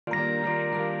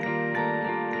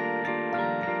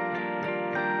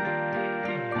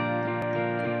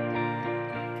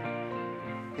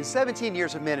In 17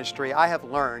 years of ministry, I have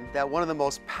learned that one of the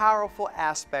most powerful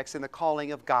aspects in the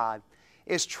calling of God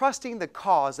is trusting the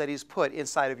cause that He's put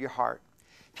inside of your heart.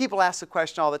 People ask the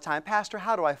question all the time, Pastor,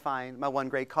 how do I find my one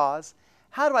great cause?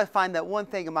 How do I find that one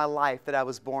thing in my life that I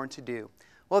was born to do?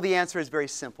 Well, the answer is very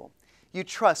simple. You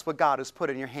trust what God has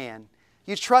put in your hand.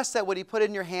 You trust that what He put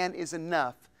in your hand is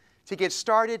enough to get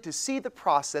started to see the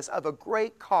process of a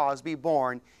great cause be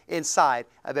born inside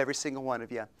of every single one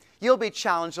of you. You'll be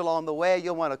challenged along the way.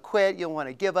 You'll want to quit. You'll want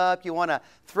to give up. You want to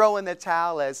throw in the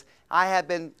towel, as I have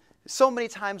been so many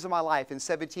times in my life in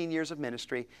 17 years of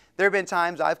ministry. There have been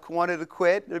times I've wanted to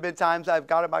quit. There have been times I've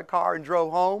got in my car and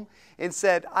drove home and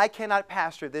said, I cannot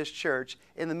pastor this church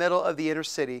in the middle of the inner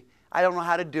city. I don't know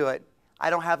how to do it. I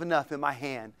don't have enough in my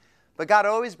hand. But God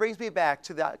always brings me back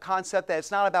to the concept that it's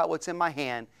not about what's in my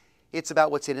hand. It's about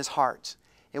what's in His heart.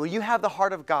 And when you have the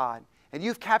heart of God, and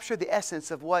you've captured the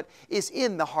essence of what is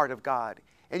in the heart of God,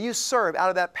 and you serve out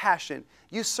of that passion,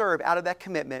 you serve out of that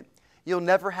commitment, you'll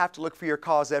never have to look for your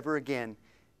cause ever again.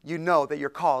 You know that your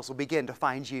cause will begin to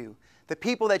find you. The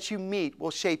people that you meet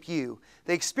will shape you.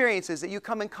 The experiences that you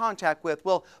come in contact with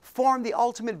will form the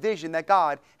ultimate vision that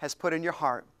God has put in your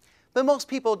heart. But most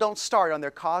people don't start on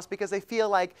their cause because they feel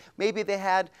like maybe they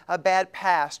had a bad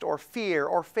past, or fear,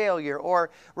 or failure, or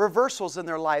reversals in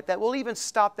their life that will even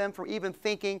stop them from even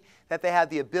thinking that they have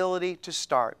the ability to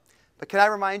start. But can I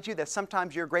remind you that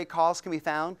sometimes your great cause can be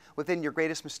found within your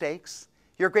greatest mistakes?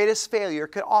 Your greatest failure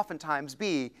could oftentimes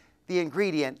be the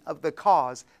ingredient of the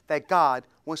cause that God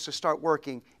wants to start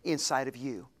working inside of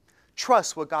you.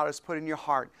 Trust what God has put in your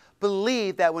heart.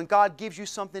 Believe that when God gives you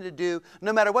something to do,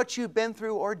 no matter what you've been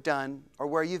through or done or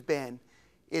where you've been,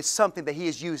 it's something that He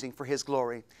is using for His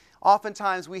glory.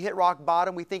 Oftentimes we hit rock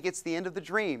bottom, we think it's the end of the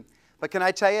dream. But can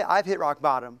I tell you, I've hit rock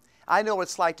bottom. I know what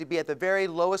it's like to be at the very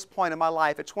lowest point of my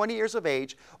life at 20 years of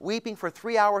age, weeping for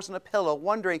 3 hours on a pillow,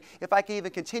 wondering if I can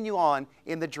even continue on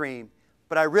in the dream.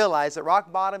 But I realize that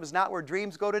rock bottom is not where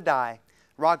dreams go to die.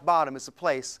 Rock bottom is a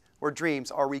place where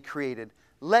dreams are recreated.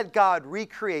 Let God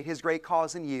recreate His great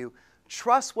cause in you.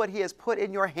 Trust what He has put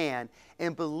in your hand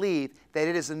and believe that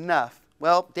it is enough.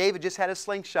 Well, David just had a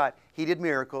slingshot. He did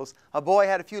miracles. A boy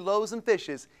had a few loaves and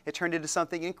fishes. It turned into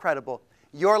something incredible.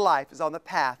 Your life is on the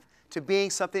path to being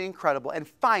something incredible and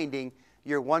finding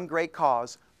your one great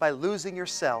cause by losing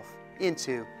yourself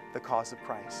into the cause of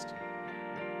Christ.